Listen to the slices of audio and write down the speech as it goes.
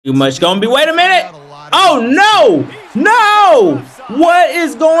Too much gonna be. Wait a minute. Oh no, no! What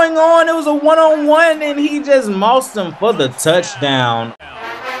is going on? It was a one-on-one and he just mossed him for the touchdown.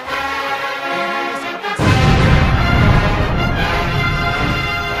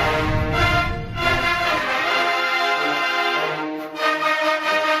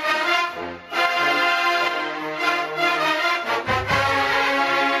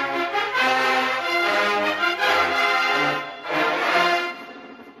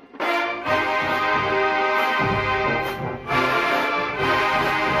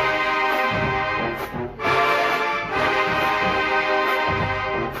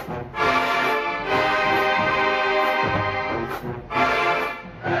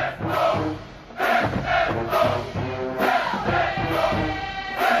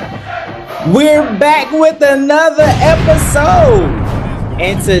 We're back with another episode,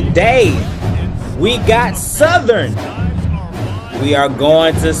 and today we got Southern. We are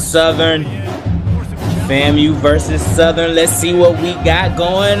going to Southern. FAMU versus Southern. Let's see what we got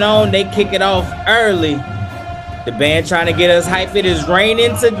going on. They kick it off early. The band trying to get us hyped. It is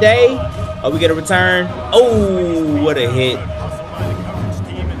raining today. Oh, we get a return. Oh, what a hit.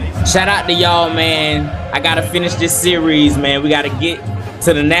 Shout out to y'all, man. I gotta finish this series, man. We gotta get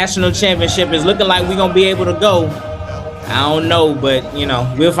to the national championship. It's looking like we're gonna be able to go. I don't know, but you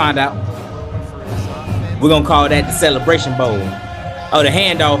know, we'll find out. We're gonna call that the Celebration Bowl. Oh, the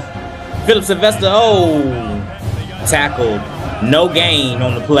handoff. Philip Sylvester. Oh, tackled. No gain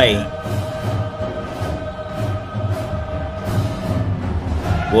on the play.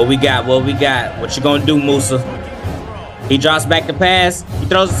 What we got? What we got? What you gonna do, Musa? He drops back the pass. He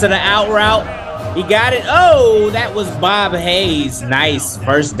throws it to the out route. He got it. Oh, that was Bob Hayes. Nice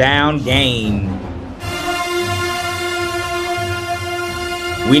first down gain.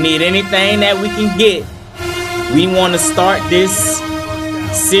 We need anything that we can get. We want to start this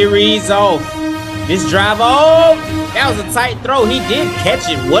series off. This drive off. That was a tight throw. He did catch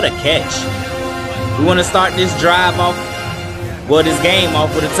it. What a catch. We want to start this drive off. Well, this game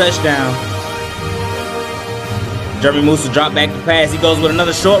off with a touchdown. Jeremy Musa dropped back the pass. He goes with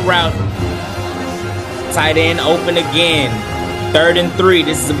another short route. Tight end open again. 3rd and 3.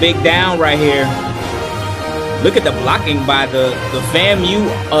 This is a big down right here. Look at the blocking by the FAMU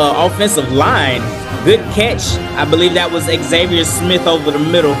offensive line. Good catch. I believe that was Xavier Smith over the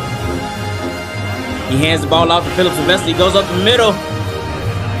middle. He hands the ball off to Philip Sylvester. He goes up the middle.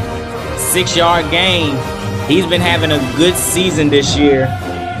 6-yard gain. He's been having a good season this year.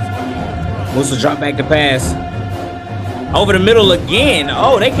 Musa drop back the pass. Over the middle again.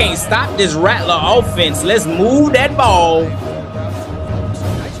 Oh, they can't stop this Rattler offense. Let's move that ball.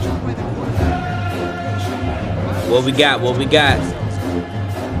 What we got? What we got?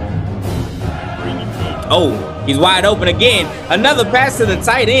 Oh, he's wide open again. Another pass to the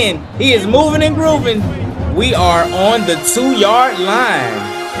tight end. He is moving and grooving. We are on the 2-yard line.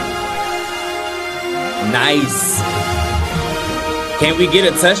 Nice. Can we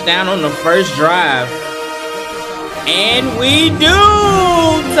get a touchdown on the first drive? And we do!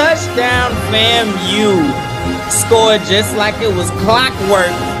 Touchdown FAMU. Scored just like it was clockwork.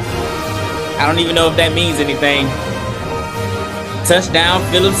 I don't even know if that means anything. Touchdown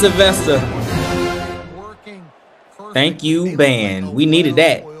Philip Sylvester. Thank you, band. We needed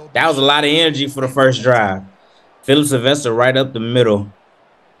that. That was a lot of energy for the first drive. Philip Sylvester right up the middle.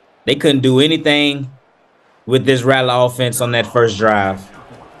 They couldn't do anything with this Rattler offense on that first drive.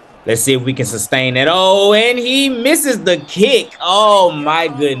 Let's see if we can sustain that. Oh, and he misses the kick. Oh, my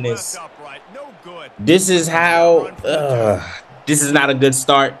goodness. This is how... this is not a good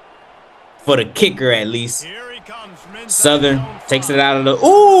start for the kicker, at least. Southern takes it out of the...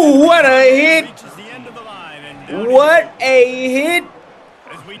 Ooh, what a hit. What a hit.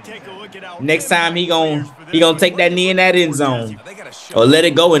 Next time he gonna take that knee in that end zone. Or let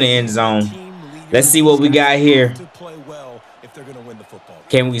it go in the end zone. Let's see what we got here.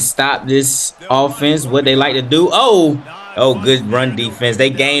 Can we stop this offense? What they like to do? Oh, good run defense. They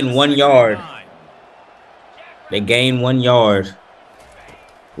gained 1 yard. They gained 1 yard.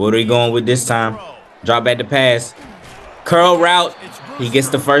 What are we going with this time? Drop back the pass. Curl route. He gets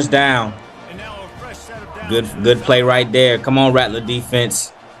the first down. Good play right there. Come on, Rattler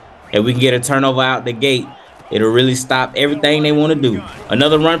defense. If we can get a turnover out the gate, it'll really stop everything they want to do.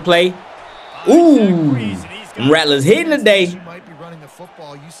 Another run play. Ooh, Rattlers hitting today.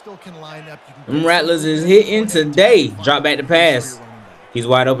 Rattlers is hitting today. Drop back the pass. He's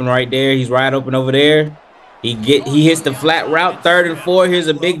wide open right there. He's wide open over there. He hits the flat route. 3rd and 4. Here's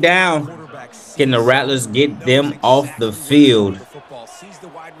a big down. Can the Rattlers get them off the field?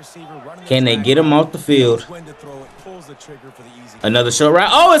 Can they get them off the field? Another short route.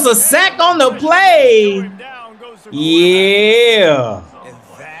 Oh, it's a sack on the play. Yeah.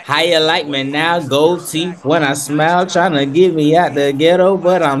 How you like me now, gold teeth? When I smile, trying to get me out the ghetto,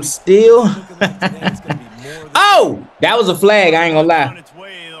 but I'm still. Oh, that was a flag. I ain't gonna lie.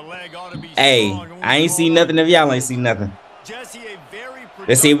 Hey, I ain't seen nothing if y'all ain't seen nothing.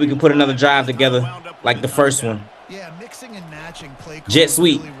 Let's see if we can put another drive together like the first one. Jet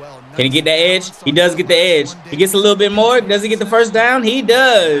sweep. Can he get that edge? He does get the edge. He gets a little bit more. Does he get the first down? He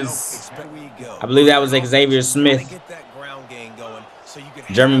does. I believe that was Xavier Smith.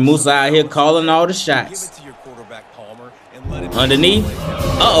 Jeremy Musa out here calling all the shots. Underneath.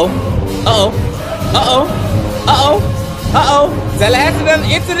 Uh-oh. Uh-oh. Uh-oh. Uh-oh. Uh-oh. Tallahassee done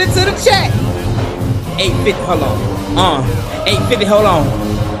entered into the chat. 850, hold on. 850, hold on.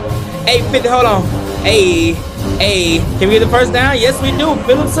 850, hold on. Hey. Hey. Can we get the first down? Yes, we do.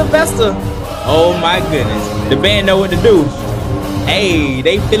 Philip Sylvester. Oh, my goodness. The band know what to do. Hey,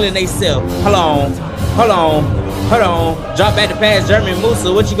 they feeling they self. Hold on. Hold on. Hold on. Drop back the pass, Jeremy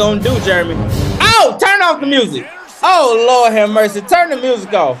Musa. What you gonna do, Jeremy? Oh, turn off the music. Oh, Lord have mercy. Turn the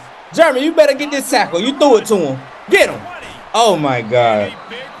music off. Jeremy, you better get this tackle. You threw it to him. Get him. Oh, my God.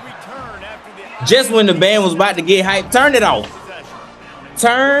 Just when the band was about to get hyped, turn it off.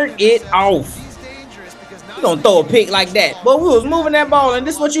 Turn it off. You don't throw a pick like that. But we was moving that ball, and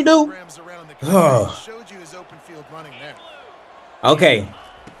this is what you do? Okay.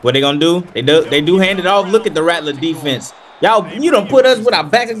 What they gonna do? They do hand it off. Look at the Rattler defense. Y'all, you done put us with our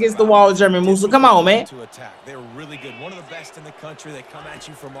back against the wall, Jeremy Musa. Come on, man.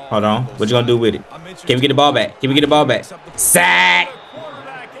 Hold on. What you gonna do with it? Can we get the ball back? Can we get the ball back? Sack.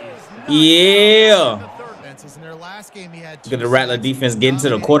 Yeah. Look at the Rattler defense getting to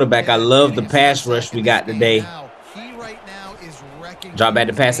the quarterback. I love the pass rush we got today. Drop back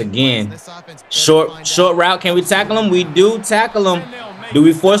the pass again. Short route. Can we tackle him? We do tackle him. Do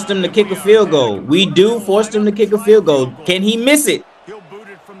we force them to kick a field goal? We do force them to kick a field goal. Can he miss it?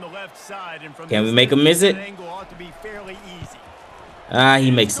 Can we make him miss it?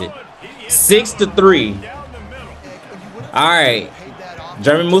 He makes it. 6-3. All right.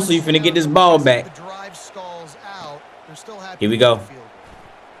 Jeremy Musa, you finna get this ball back. Here we go.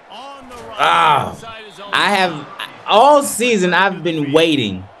 All season I've been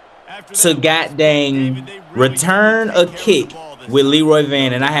waiting to goddamn return a kick with Leroy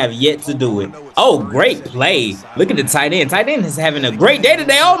Van, and I have yet to do it. Oh, great play. Look at the tight end. Tight end is having a great day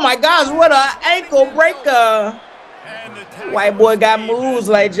today. Oh my gosh, what an ankle breaker. White boy got moves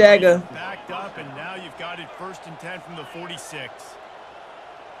like Jagger.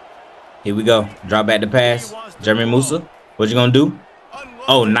 Here we go. Drop back the pass. Jeremy Musa, what you gonna do?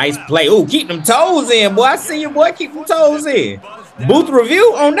 Oh, nice play. Oh, keep them toes in, boy. I see you, boy. Keep them toes in. Booth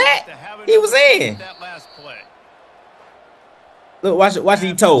review on that. He was in. Look, watch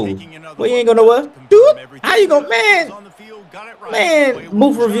these toes. Well, you ain't gonna know what? Dude, how you gonna, man,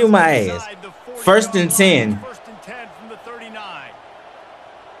 Booth review my ass. 1st and 10.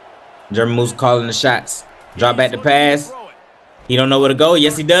 Jeremy Musa calling the shots. Drop back the pass. He don't know where to go.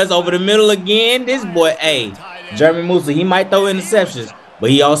 Yes, he does. Over the middle again. This boy, hey, Jeremy Musa, he might throw interceptions,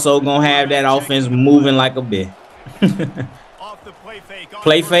 but he also gonna have that offense moving like a bit.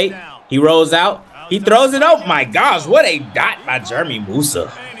 Play fake. He rolls out. He throws it up. My gosh, what a dot by Jeremy Musa.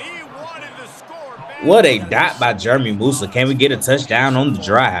 What a dot by Jeremy Musa. Can we get a touchdown on the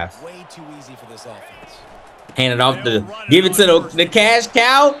drive? Hand it off the, give it to the cash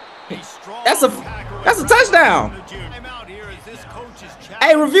cow. That's a touchdown.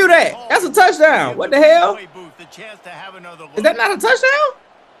 Hey, review that. That's a touchdown. What the hell? Is that not a touchdown?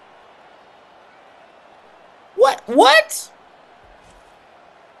 What?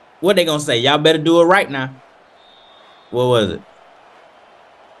 What they gonna say? Y'all better do it right now. What was it?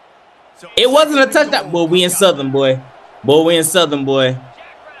 It wasn't a touchdown. Boy, we in Southern, boy. Boy, we in Southern, boy.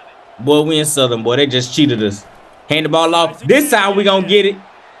 Boy, we in Southern, boy. They just cheated us. Hand the ball off. This time we gonna get it.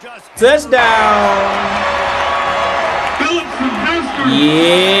 Touchdown.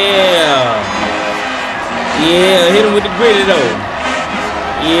 Yeah. Yeah, hit him with the gritty though.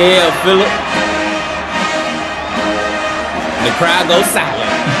 Yeah, Philip. The crowd goes silent.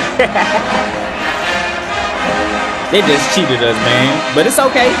 They just cheated us, man. But it's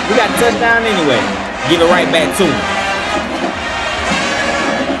okay. We got a touchdown anyway. Give it right back to him.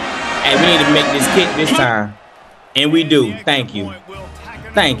 Hey, we need to make this kick this time. And we do. Thank you.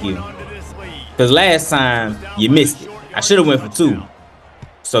 Thank you. Because last time, you missed it. I should have went for 2.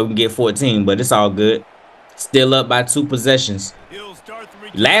 So we can get 14, but it's all good. Still up by 2 possessions.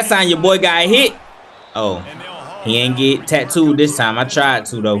 Last time your boy got hit. Oh, he ain't get tattooed this time. I tried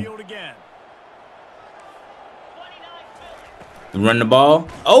to, though. Run the ball.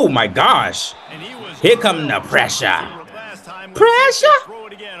 Oh my gosh. Here come the pressure. Pressure.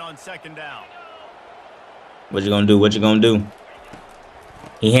 What you gonna do? What you gonna do?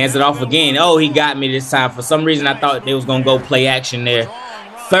 He hands it off again. Oh, he got me this time. For some reason, I thought they was gonna go play action there.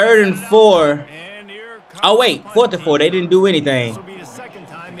 3rd and 4. Oh wait, 4th and 4. They didn't do anything,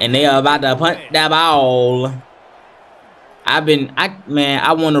 and they are about to punt that ball. Man,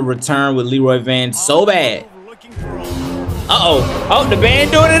 I want to return with Leroy Van so bad. Oh, the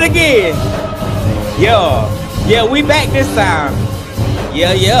band doing it again. Yeah, we back this time.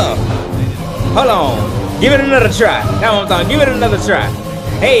 Yeah. Hold on, give it another try. That's what I'm talking. Give it another try.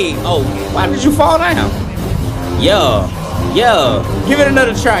 Hey, oh, why did you fall down? Yeah, give it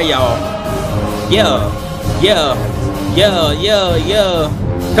another try, y'all. Yeah.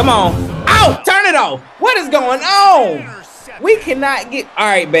 Come on. Ow, turn it off. What is going on? We cannot get. All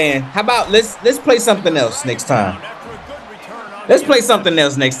right, man. How about let's play something else next time. Let's play something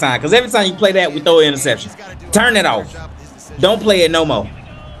else next time, because every time you play that, we throw an interception. Turn it off. Don't play it no more.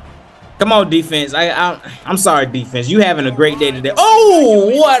 Come on, defense. I'm sorry, defense. You having a great day today.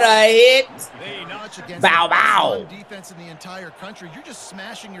 Oh, what a hit. Bow, bow.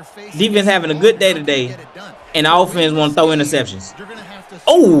 Defense having a good day today, and the offense want to throw interceptions.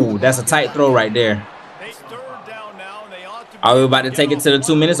 Oh, that's a tight throw right there. Are we about to take it to the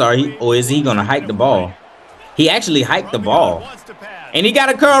 2 minutes, or is he going to hike the ball? He actually hiked the ball, and he got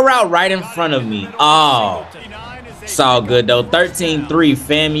a curl route right in front of me. Oh, it's all good, though. 13-3,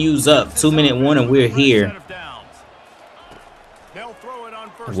 FAMU's up. 2-minute one, and we're here.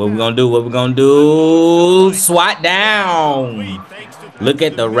 What we gonna do? What we gonna do? Swat down. Look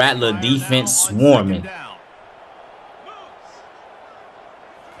at the Rattler defense swarming.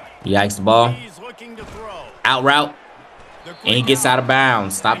 He hikes the ball. Out route. And he gets out of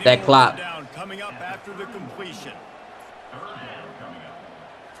bounds. Stop that clock.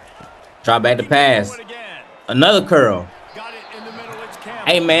 Drop back the pass. Another curl.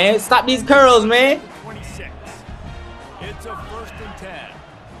 Hey, man. Stop these curls, man.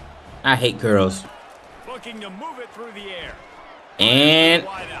 I hate curls. And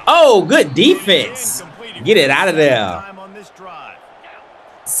oh, good defense. Get it out of there.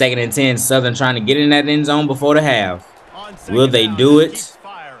 2nd and 10. Southern trying to get in that end zone before the half. Will they do it?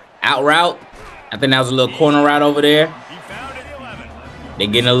 Out route. I think that was a little corner route over there. They're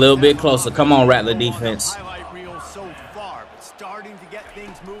getting a little bit closer. Come on, Rattler defense.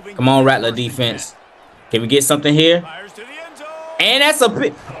 Come on, Rattler defense. Can we get something here? And that's a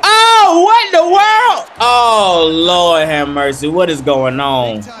pick. Oh, what in the world? Oh, Lord have mercy. What is going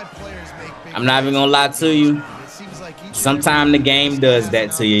on? I'm not even going to lie to you. Sometimes the game does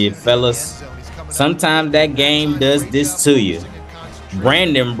that to you, fellas. Sometimes that game does this to you.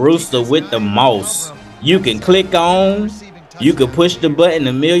 Brandon Brewster with the mouse. You can click on. You can push the button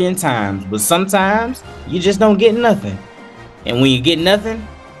a million times. But sometimes you just don't get nothing. And when you get nothing,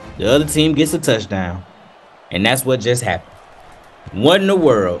 the other team gets a touchdown. And that's what just happened. What in the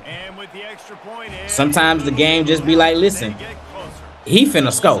world? Sometimes the game just be like, listen, he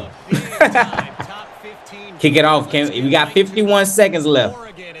finna score. Kick it off. We got 51 seconds left.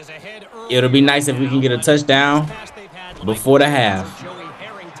 It'll be nice if we can get a touchdown before the half.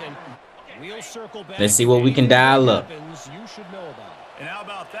 Let's see what we can dial up.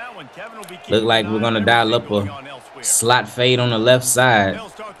 Look like we're going to dial up a slot fade on the left side.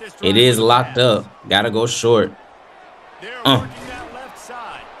 It is locked up. Got to go short.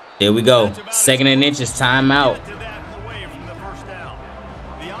 There we go. 2nd and inches. Timeout.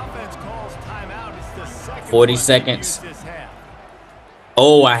 40 seconds.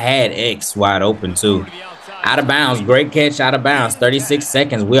 Oh, I had X wide open too. Out of bounds. Great catch. Out of bounds. 36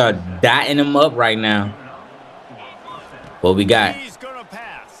 seconds. We are dotting him up right now. What we got?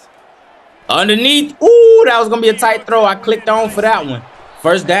 Underneath. Ooh, that was going to be a tight throw. I clicked on for that one.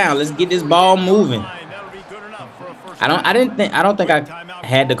 First down. Let's get this ball moving. I don't think I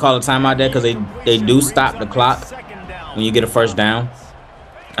had to call a timeout there, because they do stop the clock when you get a first down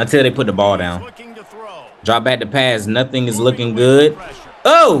until they put the ball down. Drop back the pass. Nothing is looking good.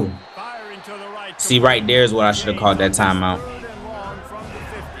 Oh! See, right there is what I should have called that timeout.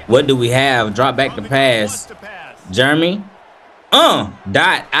 What do we have? Drop back the pass. Jeremy.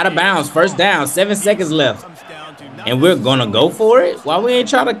 Dot. Out of bounds. First down. 7 seconds left. And we're going to go for it? Why we ain't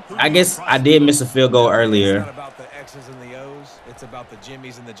try to? I guess I did miss a field goal earlier.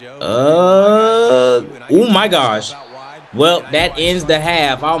 Oh my gosh. Well, that ends the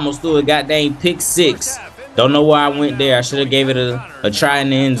half. I almost threw a goddamn pick 6. Don't know why I went there. I should have gave it a try in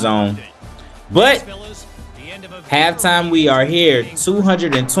the end zone. But halftime, we are here.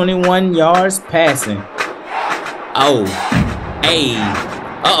 221 yards passing. Oh. Hey.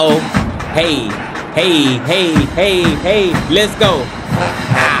 Uh-oh. Hey. Hey. Hey. Hey. Hey. Let's go.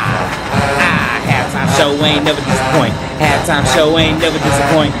 Halftime show ain't never disappoint. Halftime show ain't never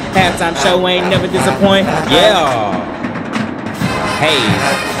disappoint. Halftime show ain't never disappoint. Yeah. Hey.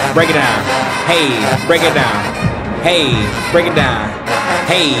 Break it down. Hey. Break it down. Hey. Break it down.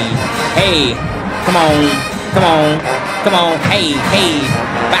 Hey. Hey. Come on. Come on. Come on. Hey. Hey.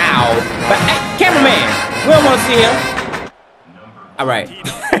 Bow. But hey, cameraman. We don't want to see him. All right.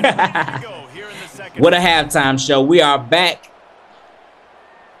 What a halftime show. We are back.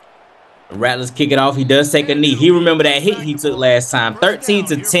 Rattlers kick it off. He does take a knee. He remember that hit he took last time.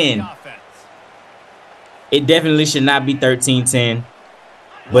 13-10. It definitely should not be 13-10.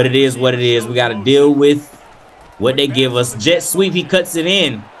 But it is what it is. We got to deal with what they give us. Jet sweep. He cuts it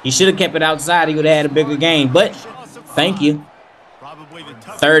in. He should have kept it outside. He would have had a bigger game. But thank you.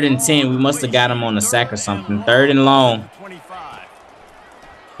 3rd and 10. We must have got him on a sack or something. 3rd and long.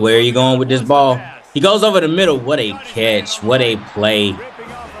 Where are you going with this ball? He goes over the middle. What a catch. What a play.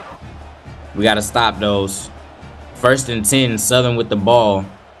 We got to stop those. 1st and 10. Southern with the ball.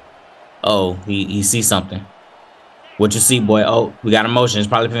 Oh, he sees something. What you see, boy? Oh, we got a motion. It's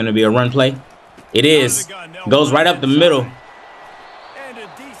probably going to be a run play. It is. Goes right up the middle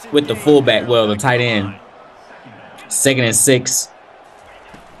with the fullback. Well, the tight end. 2nd and 6.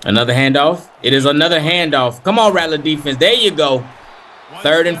 Another handoff. It is another handoff. Come on, Rattler defense. There you go.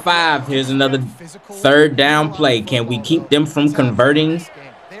 3rd and 5. Here's another 3rd down play. Can we keep them from converting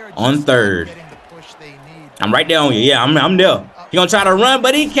on 3rd? I'm right there on you. Yeah, I'm there. He gonna try to run,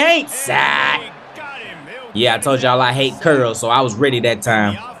 but he can't. Sack. Yeah, I told y'all I hate curls, so I was ready that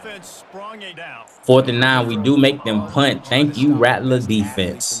time. 4th and 9. We do make them punt. Thank you, Rattler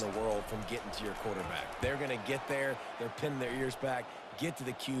defense.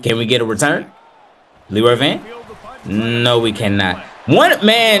 Can we get a return? Leroy Van? No, we cannot. One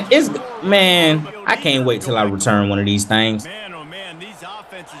man is man. I can't wait till I return one of these things.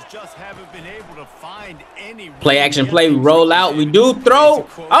 Play action play. We roll out. We do throw.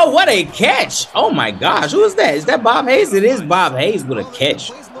 Oh, what a catch. Oh my gosh. Who is that? Is that Bob Hayes? It is Bob Hayes with a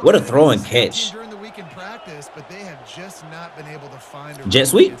catch. What a throw and catch. Jet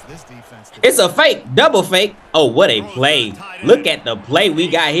sweep. It's a fake. Double fake. Oh, what a play. Look at the play we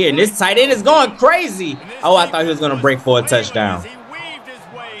got here. And this tight end is going crazy. Oh, I thought he was going to break for a touchdown.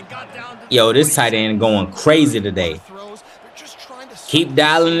 Yo, this tight end going crazy today. Keep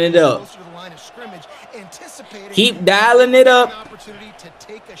dialing it up. Keep dialing it up.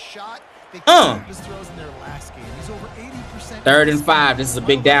 3rd and 5. This is a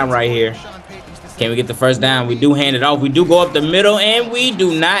big down right here. Can we get the 1st down? We do hand it off. We do go up the middle, and we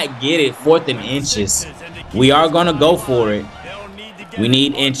do not get it. 4th and inches. We are going to go for it. We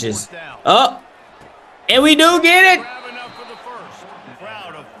need inches. Up. And we do get it.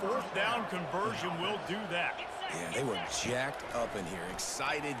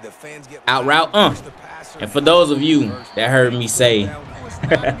 Out route. And for those of you that heard me say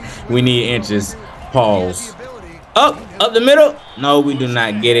we need inches, pause. Up the middle. No, we do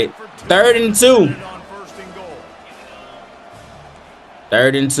not get it. 3rd and 2.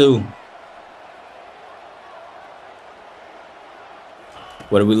 3rd and 2.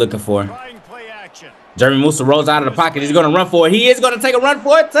 What are we looking for? Jeremy Musa rolls out of the pocket. He's going to run for it. He is going to take a run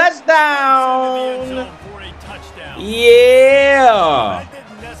for a touchdown. Yeah.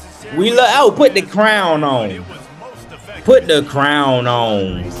 We love. Oh, put the crown on. Put the crown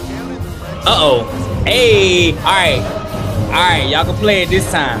on. Uh-oh. Hey. All right. All right. Y'all can play it this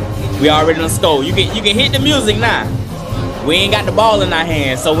time. We already done scored. You can hit the music now. We ain't got the ball in our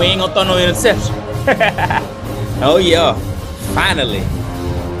hands, so we ain't gonna throw no interception. Oh yeah. Finally.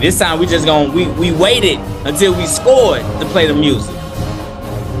 This time we just gonna we waited until we scored to play the music.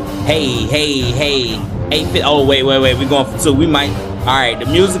 Hey. 8-5. Oh wait. We going for 2. We might. All right. The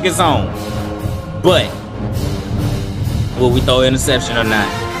music is on. But will we throw an interception or not?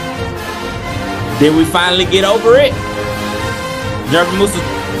 Did we finally get over it? Jeremy Musa,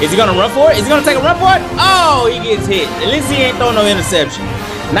 is he gonna run for it? Is he gonna take a run for it? Oh, he gets hit. At least he ain't throwing no interception.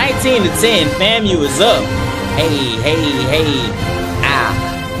 19-10. FAMU is up. Hey.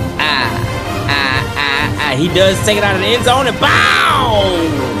 He does take it out of the end zone and bow!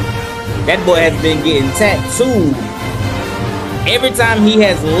 That boy has been getting tattooed every time he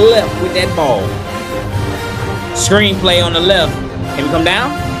has left with that ball. Screen play on the left. Can we come down?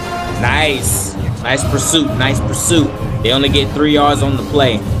 Nice. Nice pursuit. Nice pursuit. They only get 3 yards on the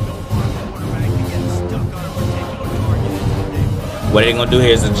play. What are they gonna do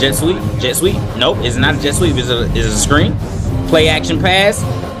here? Is a jet sweep? Jet sweep? Nope, it's not a jet sweep. It's a screen. Play action pass.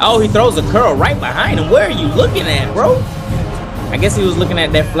 Oh, he throws a curl right behind him. Where are you looking at, bro? I guess he was looking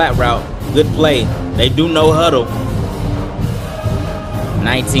at that flat route. Good play. They do no huddle.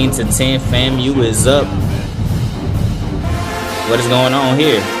 19-10. FAMU is up. What is going on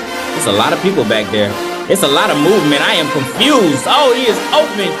here? There's a lot of people back there. It's a lot of movement. I am confused. Oh, he is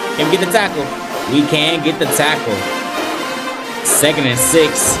open. Can we get the tackle? We can get the tackle. 2nd and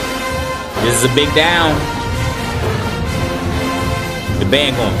 6. This is a big down. The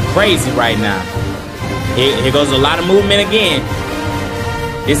band going crazy right now. Here goes a lot of movement again.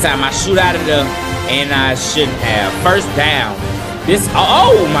 This time I shoot out of there, and I shouldn't have. 1st down. This,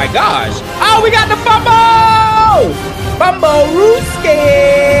 oh my gosh. Oh, we got the fumble! Fumble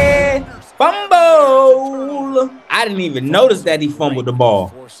Rooski! Fumble! I didn't even notice that he fumbled the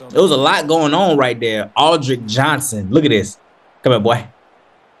ball. There was a lot going on right there. Aldrich Johnson. Look at this. Come here, boy.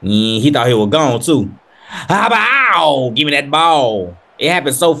 He thought he was gone, too. Ow! Give me that ball. It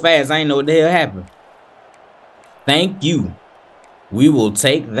happened so fast, I didn't know what the hell happened. Thank you. We will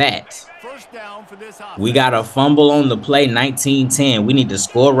take that. We got a fumble on the play, 19-10. We need to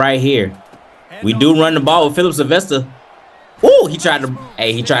score right here. We do run the ball with Philip Sylvester. Ooh, he tried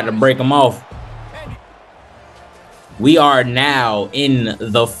to break him off. We are now in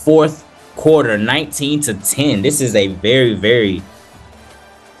the 4th quarter, 19-10. This is a very, very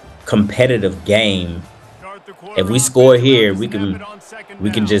competitive game. If we score here, we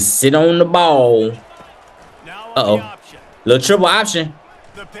can just sit on the ball. Uh-oh. Little triple option.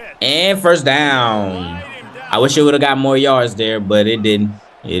 And 1st down. I wish it would have got more yards there, but it didn't.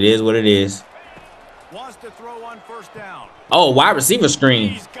 It is what it is. Oh, wide receiver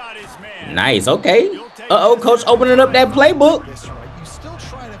screen. Nice. Okay. Uh-oh, coach opening up that playbook.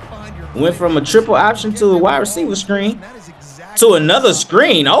 Went from a triple option to a wide receiver screen to another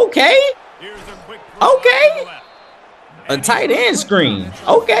screen. Okay. Okay. A tight end screen.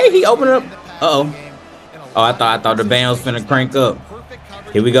 Okay, he opened up. Uh-oh. Oh, I thought the band was finna crank up.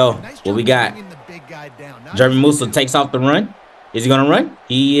 Here we go. What we got? Jeremy Musa takes off the run. Is he gonna run?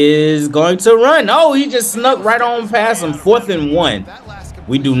 He is going to run. Oh, he just snuck right on past him. 4th and 1.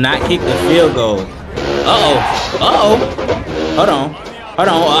 We do not kick the field goal. Uh-oh. Uh-oh. Hold on. Hold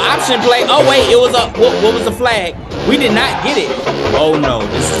on. Option play. Oh, wait. It was a what was the flag? We did not get it. Oh no.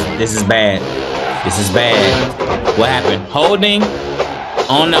 This is bad. This is bad. What happened? Holding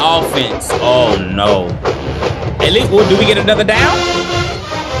on the offense. Oh no. At least, do we get another down?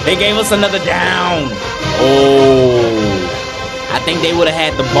 They gave us another down. Oh. I think they would have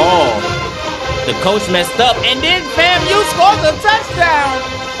had the ball. The coach messed up, and then FAMU scores a touchdown.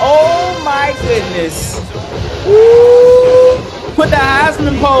 Oh my goodness. Woo. Put the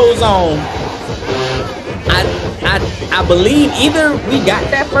Heisman pose on. I believe either we got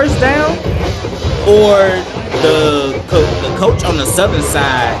that 1st down or the coach on the southern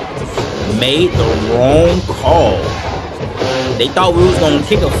side made the wrong call. They thought we was gonna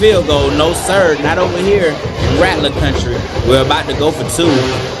kick a field goal. No sir, not over here in Rattler country. We're about to go for 2.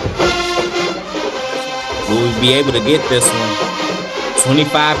 Will we be able to get this one?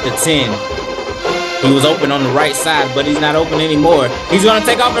 25-10. He was open on the right side, but he's not open anymore. He's gonna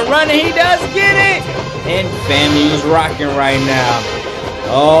take off and run, and he does get it. And FAMU's rocking right now.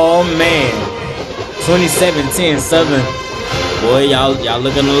 Oh man. 27-10 Southern. Boy, y'all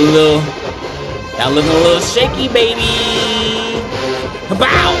looking a little shaky, baby. Bow!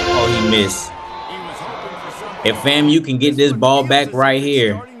 Oh, he missed. If FAMU can get this ball back right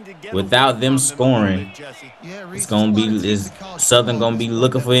here without them scoring, Southern gonna be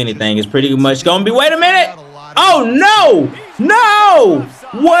looking for anything. It's pretty much gonna be. Wait a minute! Oh no! No!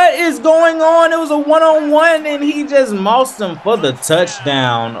 What is going on? It was a 1-on-1 and he just mossed him for the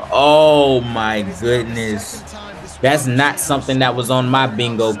touchdown. Oh my goodness. That's not something that was on my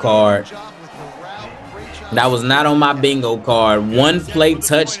bingo card. That was not on my bingo card. 1 play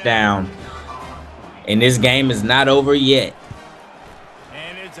touchdown. And this game is not over yet.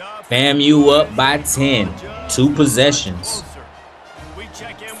 FAMU up by 10. 2 possessions.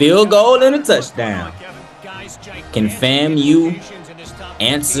 Field goal and a touchdown. Can FAMU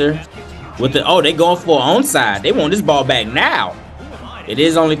answer with the... Oh, they going for an onside. They want this ball back now. It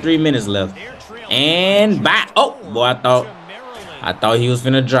is only 3 minutes left. And back. Oh, boy, I thought he was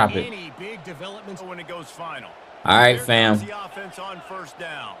finna drop it. All right, fam.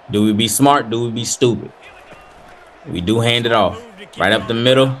 Do we be smart? Do we be stupid? We do hand it off. Right up the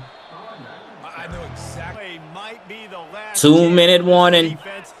middle. 2-minute warning.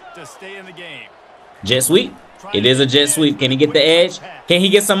 Jet sweep. It is a jet sweep. Can he get the edge? Can he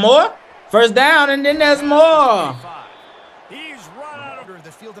get some more? 1st down, and then there's more.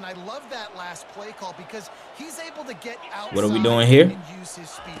 field, and I love that last play call because he's able to get outside. What are we doing here? And use his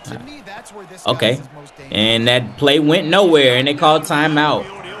speed. To me, that's where this Okay. guy's most dangerous. And that play went nowhere, and they called timeout.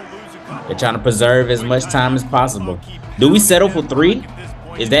 They're trying to preserve as much time as possible. Do we settle for 3?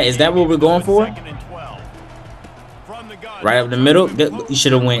 Is that what we're going for? Right up the middle. You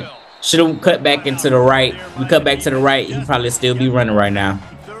should have went. Should have cut back into the right. We cut back to the right. He probably still be running right now.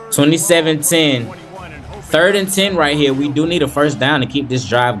 27-10. 3rd and 10 right here. We do need a first down to keep this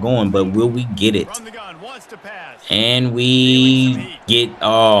drive going, but will we get it? And we get.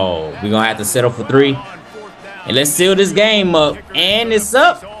 Oh, we're gonna have to settle for 3. And let's seal this game up. And it's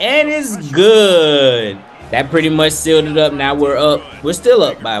up. And it's good. That pretty much sealed it up. Now we're up. We're still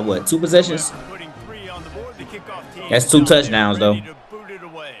up by what? 2 possessions? That's 2 touchdowns though.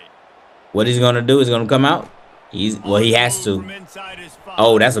 What he's gonna do is gonna come out. He has to.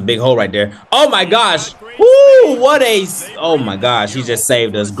 Oh, that's a big hole right there. Oh my gosh. Woo, what a. Oh my gosh, he just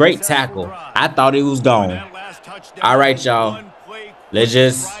saved us. Great tackle. I thought he was gone. All right, y'all. Let's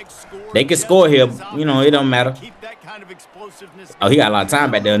just. They can score here. You know, it don't matter. Oh, he got a lot of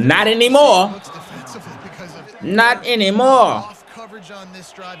time back there. Not anymore. Not anymore. Coverage on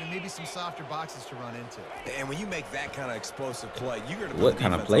this drive and maybe some softer boxes to run into. And when you make that kind of explosive play, you're gonna. What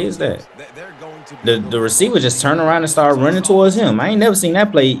kind of play is that? The receiver just turned around and started running towards him. I ain't never seen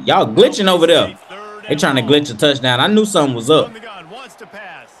that play. Y'all glitching over there. They trying to glitch a touchdown. I knew something was up.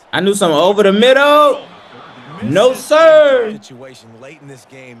 I knew something over the middle. No, sir.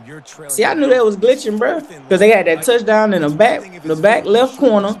 See, I knew that was glitching, bro, because they had that touchdown in the back left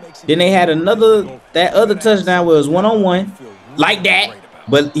corner. Then they had that other touchdown where it was 1-on-1, like that.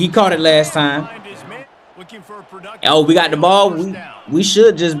 But he caught it last time. Oh, we got the ball. We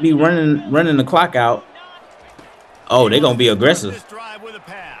should just be running the clock out. Oh, they're gonna be aggressive.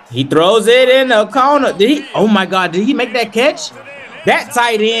 He throws it in the corner. Did he? Oh my God! Did he make that catch? That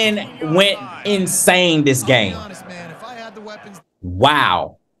tight end went insane this game.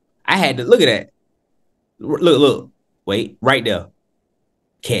 Wow. I had to look at that. Look. Wait, right there.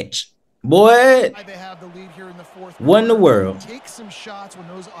 Catch. Boy. What in the world? Take some shots when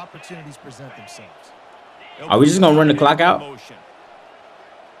those opportunities present themselves. Are we just gonna run the clock out?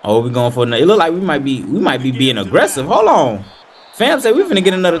 Oh, we're going for another. It look like we might be being aggressive. Hold on. Fam said we finna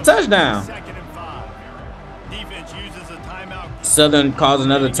get another touchdown. Southern calls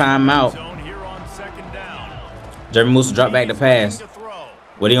another timeout. Jeremy Moose drop back the pass.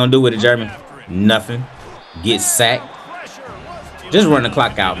 What are you gonna do with it, Jeremy? Nothing. Get sacked. Just run the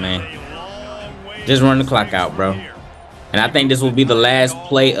clock out, man. Just run the clock out, bro. And I think this will be the last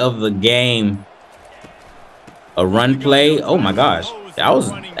play of the game. A run play. Oh my gosh. That was,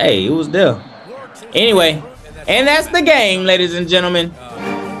 hey, it was there. Anyway, and that's the game, ladies and gentlemen.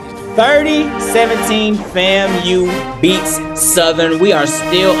 30-17 FAMU beats Southern. We are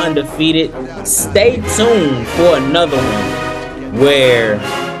still undefeated. Stay tuned for another one where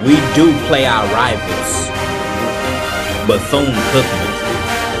we do play our rivals, Bethune-Cookman.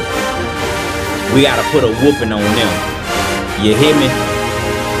 We gotta put a whooping on them. You hear me?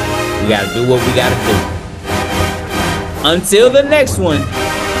 We gotta do what we gotta do. Until the next one,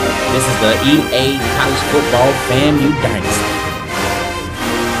 this is the EA College Football FAMU Dynasty.